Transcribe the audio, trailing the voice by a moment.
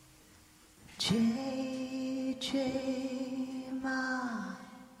जय जय माँ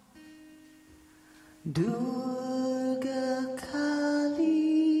दुर्गा काली।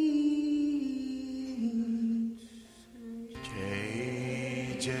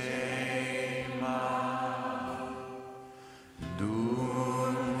 जय जय माँ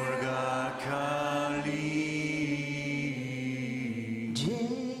दुर्गा काली।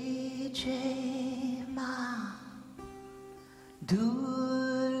 जय जय माँ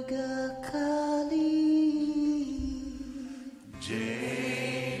दुर्गा काली।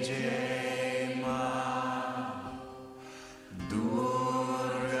 जय जय माँ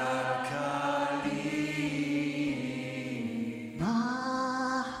दुर्गा काली।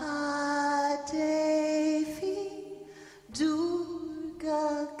 महादेवी दुर्गा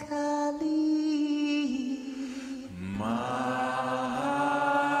काली।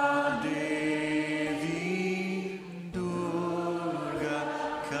 महादेवी दुर्गा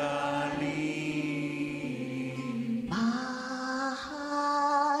काली।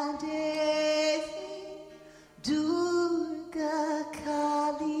 महादेवी दुर्गा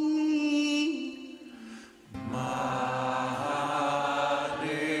काली।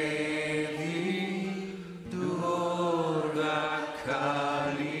 महादेवी दुर्गा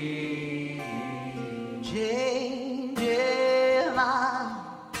काली। जय जय माँ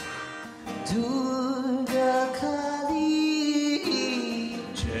दुर्गा काली।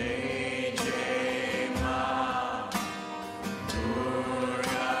 जय जय माँ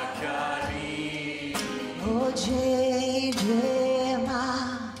दुर्गा काली। ओ जय जय माँ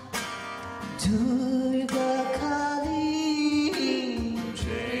दुर्गा काली।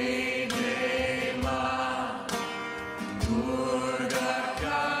 जय जय माँ दुर्गा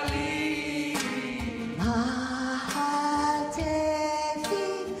काली। महादेवी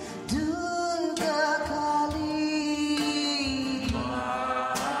दुर्गा काली।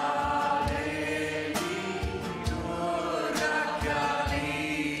 महादेवी दुर्गा काली।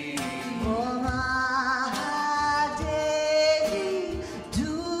 ओ महादेवी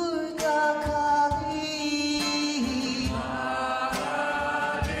दुर्गा काली।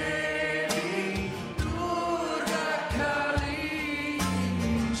 महादेवी दुर्गा काली।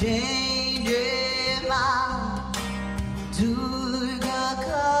 जय जय माँ दुर्गा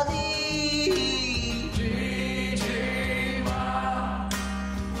काली। जय जय माँ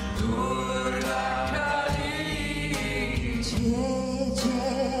दुर्गा काली। जय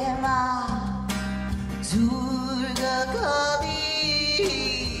जय माँ दुर्गा काली।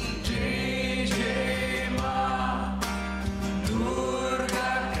 जय जय माँ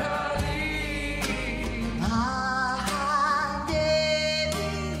Durga Kali. Mahadevi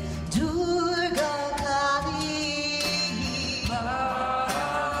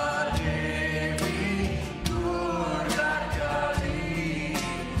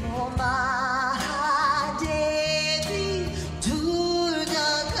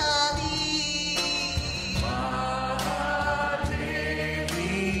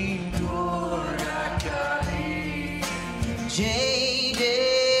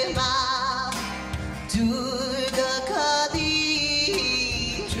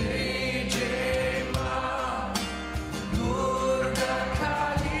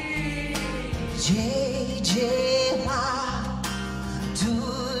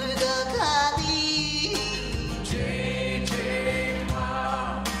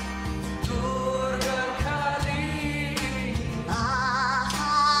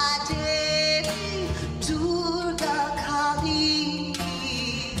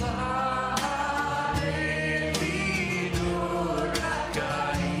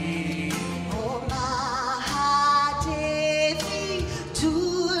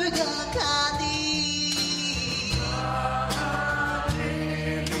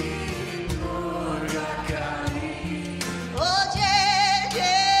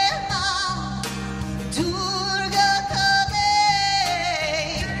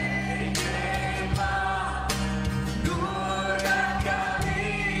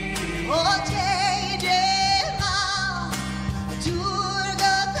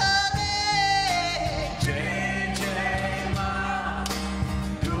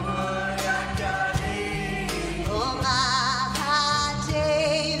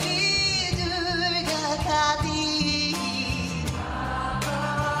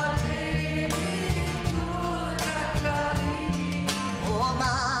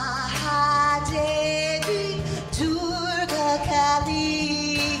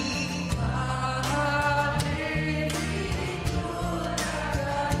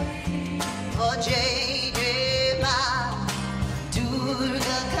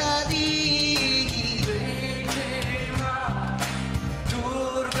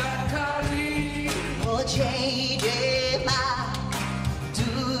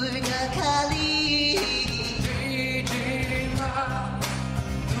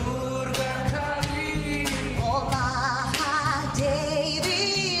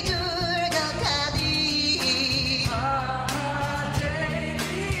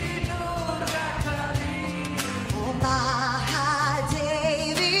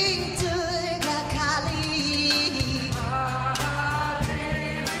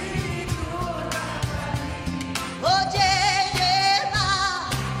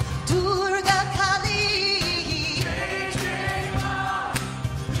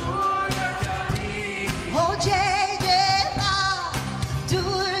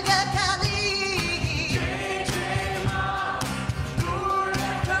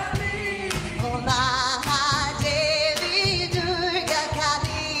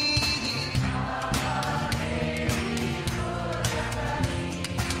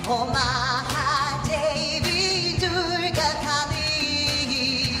Oh Mahadevi Durga Kali.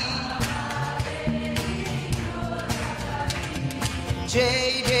 Jai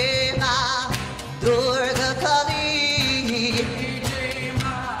Jai Ma Durga Kali.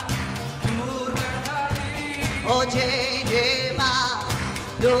 Oh Jai Jai Ma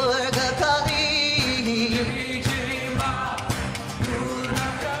Durga Kali.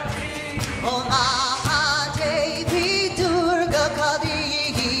 Oh Mahadevi Durga Kali.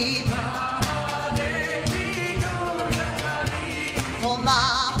 Oh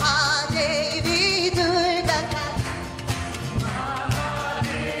Mahadevi Durga Kali.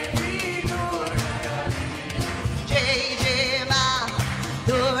 Jai Jai Ma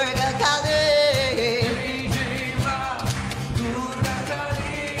Durga Kali.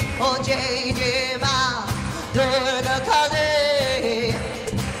 Oh Jai Jai Ma Durga Kali.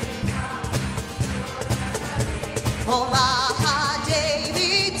 Oh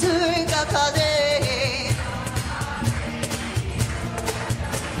Mahadevi Durga Kali.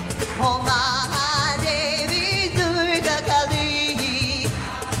 Oh Mahadevi Durga Kali.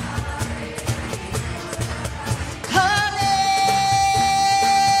 Kali,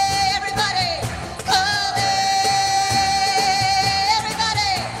 everybody, Kali,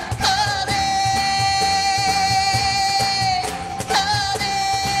 everybody, Kali, Kali.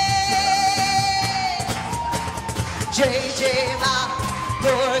 Jai Jai Ma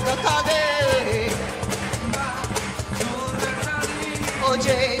Durga Kali. Oh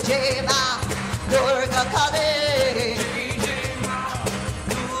Jai Jai Ma Durga Kali.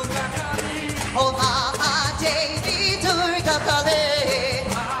 Oh Mahadevi Durga Kali.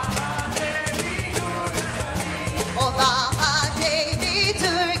 Oh Mahadevi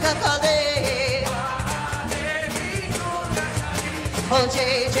Durga Kali. Oh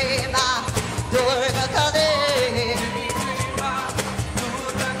Jai Jai Ma Durga Kali.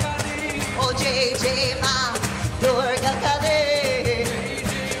 Oh Jai Jai Ma Durga Kali.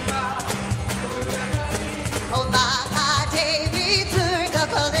 Oh Mahadevi Durga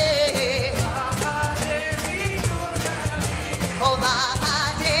Kali. Oh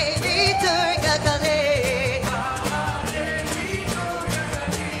Mahadevi Durga Kali.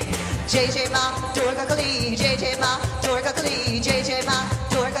 Jai Jai Ma Durga Kali. Jai Jai Ma Durga Kali. Jai Jai Ma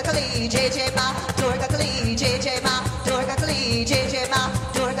Durga Kali. Jai Jai Ma Durga Kali. Jai Jai Ma Durga Kali. Jai Jai Ma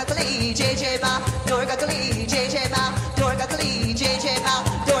Durga Kali. Jai Jai Ma Durga Kali. Jai Jai Ma Durga Kali. Jai Jai Ma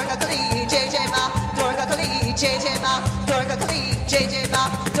Durga Kali. Jai Jai Ma Durga Kali. Jai Jai Ma Durga Kali. Jai Jai Ma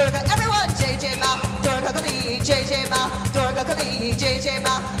Durga. Everyone, Jai Jai Ma Durga Kali. Jai Jai Ma Durga Kali. Jai Jai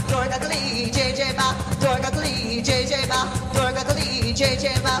Ma Durga Kali. Jai Jai Ma Durga Kali. Jai Jai Ma Durga Kali. Jai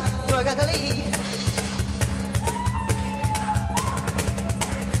Jai Ma Durga Kali.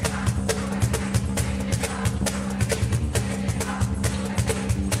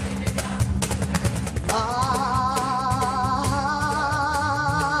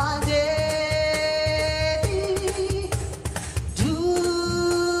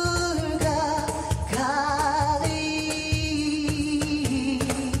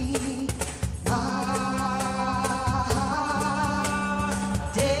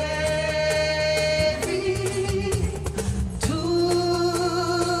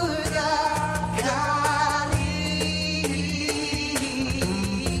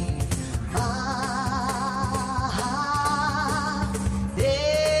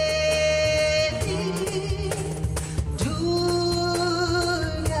 Devi Durga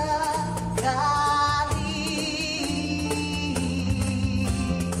Kali.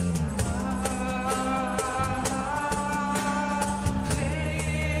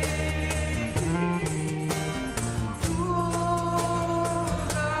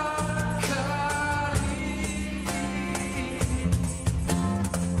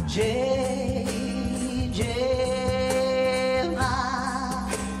 Jai Jai Ma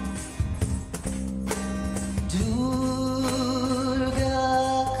Durga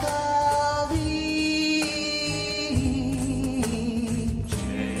Kali.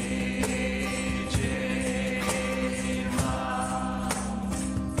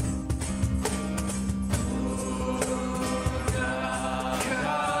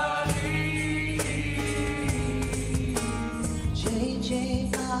 Jai Jai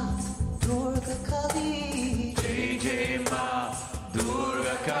Ma Durga Kali. Jai Jai Ma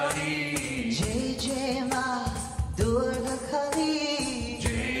Durga Kali. Jai Jai Ma Durga Kali.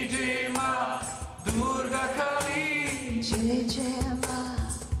 Jai Jai Ma Durga Kali. Jai Jai Ma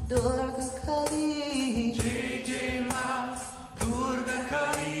Durga